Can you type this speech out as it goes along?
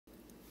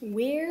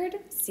Weird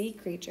Sea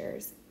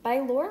Creatures by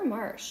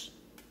Marsh.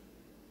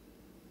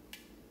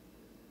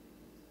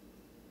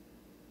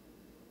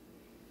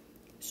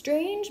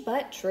 Strange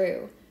but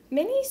true.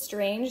 Many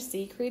strange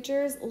sea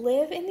creatures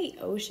live in the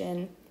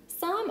ocean.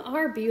 Some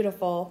are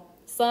beautiful,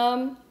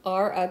 some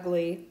are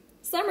ugly,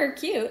 some are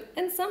cute,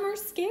 and some are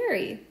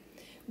scary.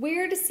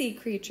 Weird sea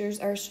creatures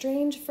are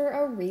strange for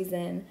a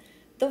reason.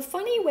 The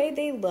funny way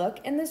they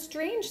look and the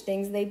strange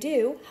things they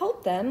do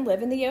help them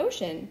live in the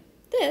ocean.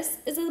 This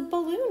is a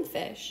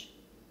balloonfish.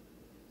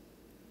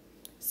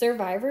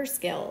 Survivor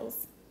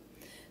skills.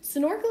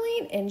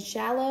 Snorkeling in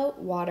shallow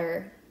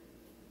water.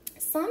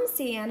 Some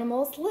sea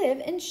animals live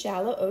in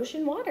shallow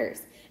ocean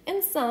waters,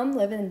 and some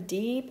live in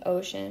deep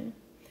ocean.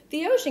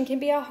 The ocean can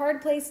be a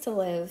hard place to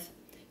live.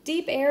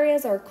 Deep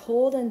areas are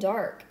cold and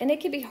dark, and it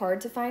can be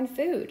hard to find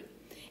food.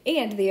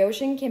 And the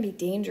ocean can be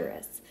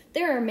dangerous.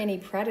 There are many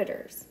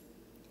predators.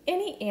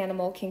 Any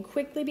animal can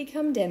quickly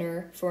become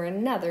dinner for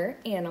another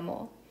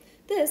animal.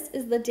 This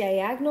is the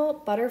diagonal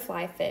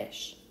butterfly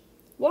fish.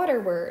 Water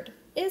word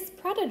is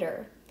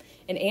predator,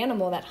 an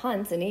animal that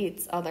hunts and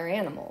eats other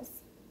animals.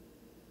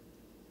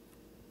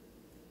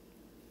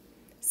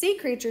 Sea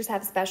creatures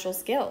have special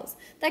skills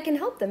that can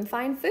help them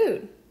find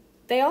food.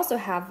 They also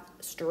have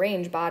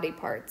strange body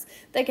parts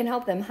that can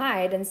help them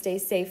hide and stay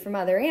safe from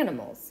other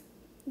animals.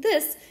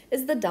 This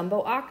is the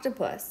Dumbo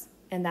octopus,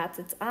 and that's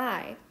its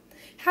eye.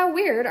 How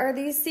weird are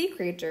these sea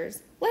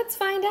creatures? Let's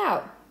find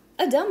out.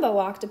 A Dumbo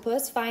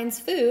octopus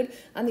finds food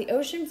on the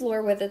ocean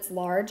floor with its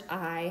large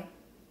eye.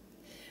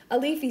 A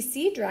leafy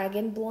sea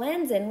dragon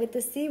blends in with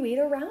the seaweed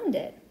around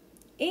it.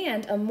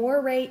 And a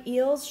moray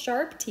eel's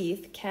sharp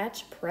teeth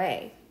catch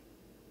prey.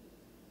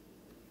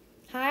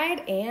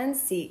 Hide and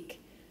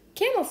seek.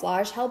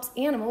 Camouflage helps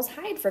animals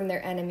hide from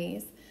their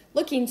enemies.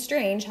 Looking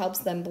strange helps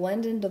them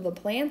blend into the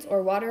plants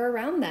or water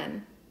around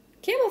them.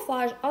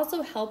 Camouflage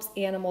also helps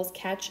animals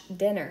catch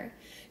dinner.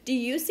 Do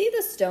you see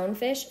the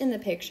stonefish in the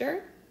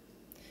picture?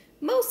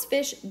 Most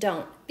fish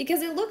don't,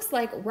 because it looks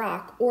like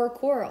rock or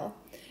coral.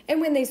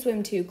 And when they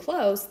swim too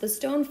close, the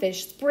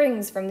stonefish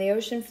springs from the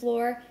ocean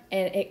floor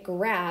and it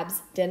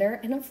grabs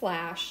dinner in a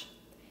flash.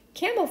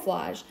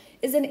 Camouflage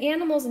is an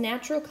animal's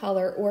natural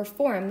color or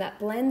form that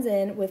blends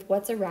in with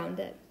what's around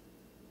it.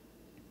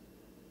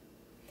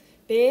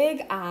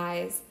 Big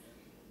eyes.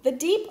 The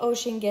deep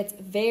ocean gets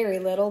very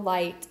little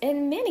light,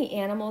 and many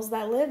animals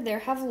that live there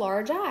have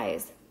large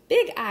eyes.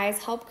 Big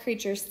eyes help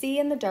creatures see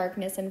in the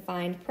darkness and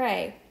find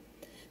prey.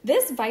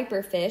 This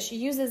viperfish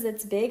uses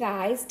its big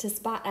eyes to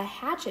spot a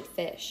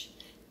hatchetfish.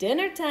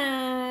 Dinner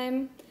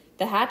time!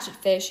 The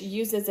hatchetfish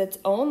uses its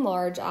own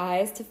large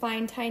eyes to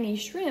find tiny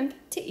shrimp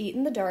to eat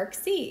in the dark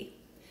sea.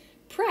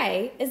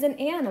 Prey is an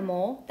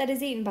animal that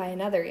is eaten by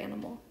another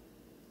animal.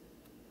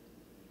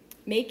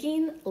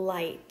 Making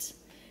light.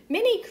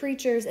 Many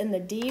creatures in the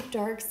deep,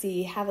 dark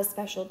sea have a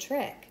special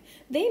trick.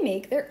 They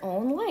make their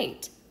own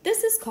light.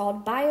 This is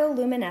called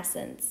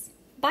bioluminescence.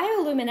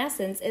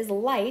 Bioluminescence is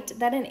light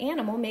that an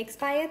animal makes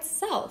by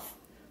itself.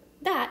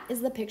 That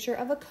is the picture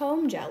of a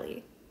comb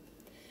jelly.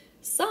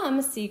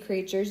 Some sea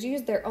creatures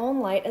use their own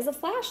light as a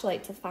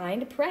flashlight to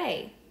find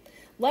prey.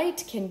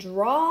 Light can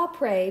draw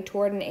prey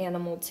toward an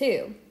animal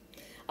too.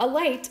 A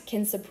light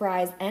can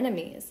surprise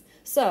enemies,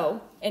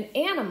 so an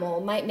animal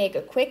might make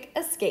a quick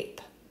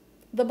escape.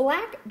 The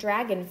black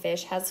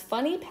dragonfish has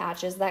funny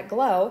patches that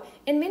glow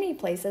in many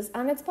places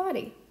on its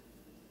body.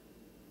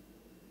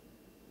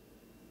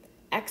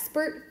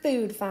 Expert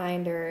food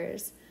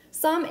finders.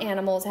 Some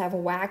animals have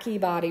wacky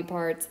body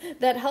parts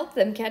that help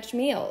them catch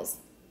meals.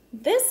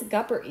 This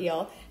gupper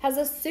eel has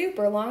a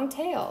super long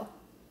tail.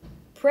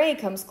 Prey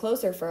comes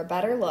closer for a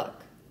better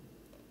look.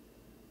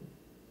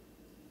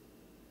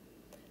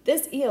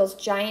 This eel's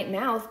giant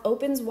mouth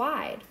opens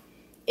wide.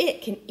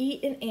 It can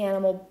eat an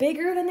animal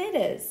bigger than it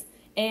is,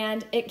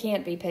 and it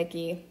can't be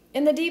picky.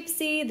 In the deep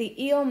sea,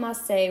 the eel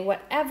must eat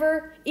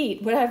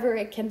whatever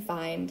it can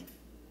find.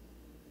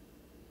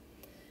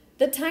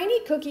 The tiny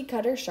cookie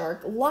cutter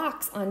shark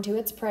locks onto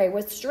its prey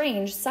with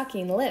strange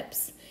sucking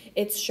lips.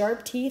 Its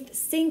sharp teeth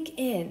sink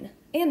in,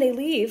 and they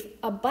leave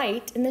a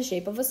bite in the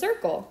shape of a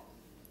circle.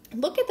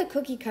 Look at the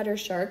cookie cutter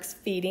sharks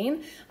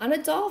feeding on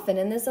a dolphin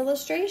in this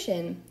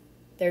illustration.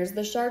 There's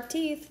the sharp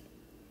teeth.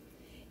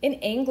 An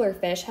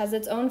anglerfish has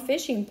its own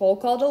fishing pole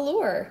called a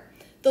lure.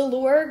 The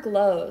lure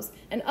glows,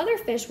 and other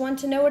fish want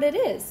to know what it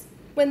is.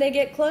 When they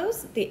get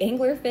close, the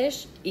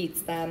anglerfish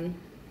eats them.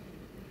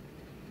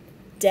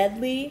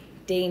 Deadly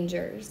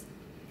dangers.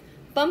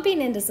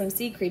 Bumping into some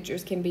sea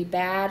creatures can be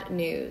bad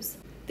news.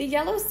 The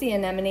yellow sea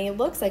anemone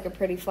looks like a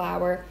pretty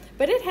flower,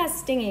 but it has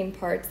stinging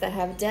parts that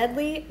have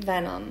deadly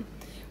venom.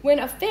 When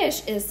a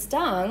fish is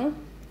stung,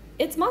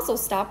 its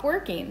muscles stop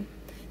working.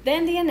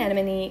 Then the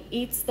anemone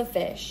eats the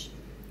fish.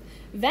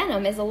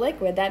 Venom is a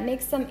liquid that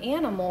makes some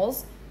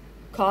animals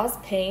cause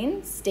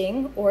pain,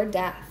 sting, or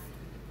death.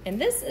 And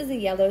this is a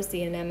yellow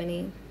sea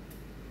anemone.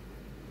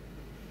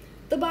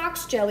 The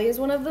box jelly is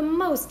one of the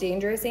most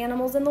dangerous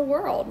animals in the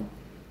world.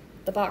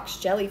 The box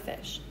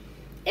jellyfish.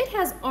 It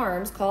has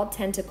arms called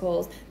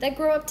tentacles that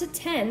grow up to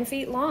 10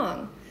 feet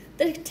long.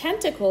 The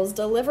tentacles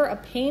deliver a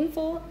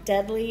painful,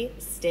 deadly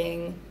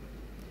sting.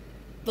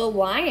 The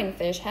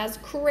lionfish has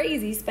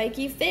crazy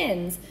spiky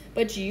fins,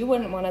 but you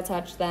wouldn't want to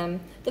touch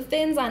them. The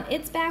fins on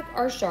its back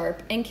are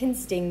sharp and can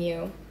sting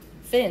you.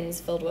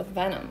 Fins filled with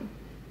venom.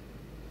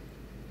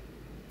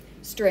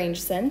 Strange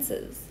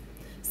senses.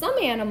 Some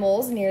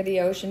animals near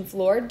the ocean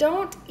floor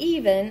don't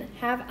even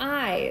have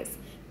eyes.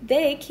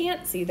 They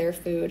can't see their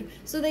food,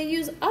 so they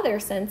use other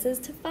senses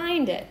to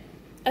find it.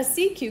 A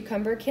sea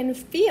cucumber can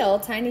feel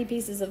tiny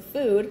pieces of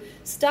food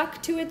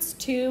stuck to its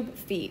tube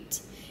feet.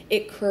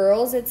 It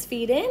curls its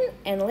feet in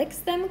and licks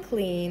them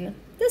clean.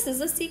 This is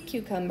a sea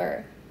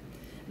cucumber.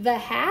 The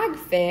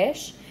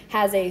hagfish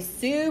has a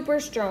super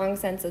strong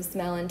sense of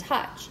smell and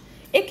touch.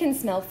 It can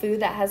smell food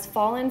that has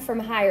fallen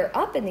from higher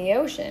up in the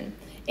ocean,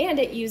 and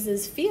it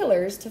uses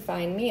feelers to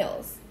find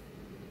meals.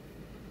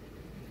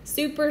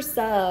 Super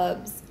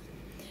subs.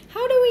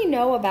 How do we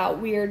know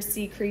about weird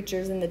sea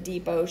creatures in the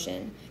deep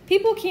ocean?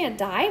 People can't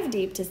dive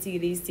deep to see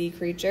these sea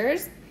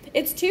creatures.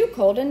 It's too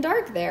cold and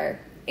dark there,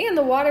 and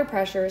the water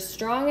pressure is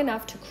strong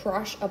enough to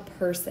crush a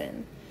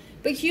person.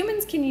 But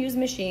humans can use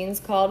machines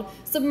called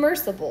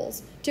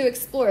submersibles to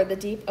explore the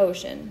deep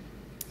ocean.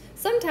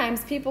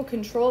 Sometimes people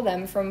control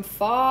them from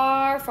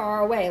far,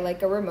 far away,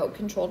 like a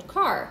remote-controlled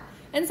car,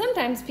 and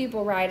sometimes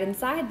people ride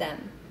inside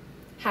them.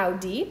 How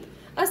deep?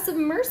 A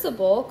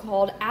submersible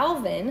called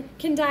Alvin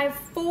can dive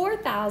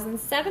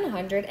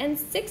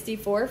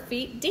 4,764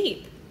 feet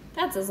deep.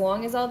 That's as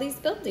long as all these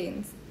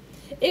buildings.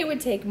 It would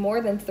take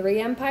more than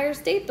 3 Empire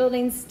State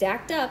Buildings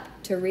stacked up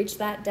to reach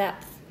that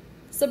depth.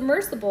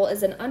 Submersible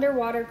is an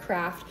underwater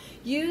craft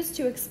used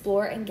to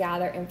explore and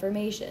gather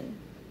information.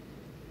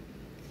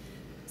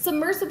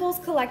 Submersibles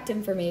collect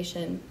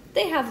information.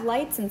 They have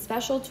lights and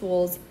special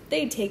tools.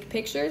 They take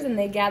pictures and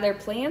they gather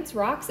plants,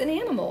 rocks, and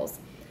animals.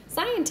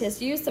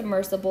 Scientists use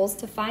submersibles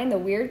to find the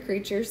weird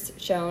creatures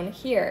shown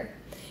here.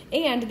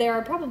 And there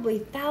are probably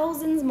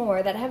thousands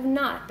more that have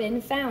not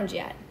been found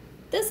yet.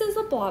 This is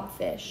a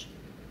blobfish.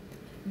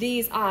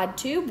 These odd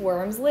tube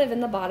worms live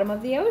in the bottom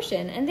of the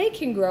ocean, and they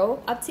can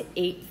grow up to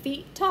 8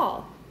 feet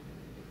tall.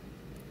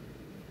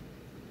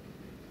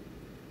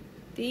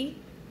 The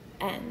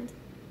end.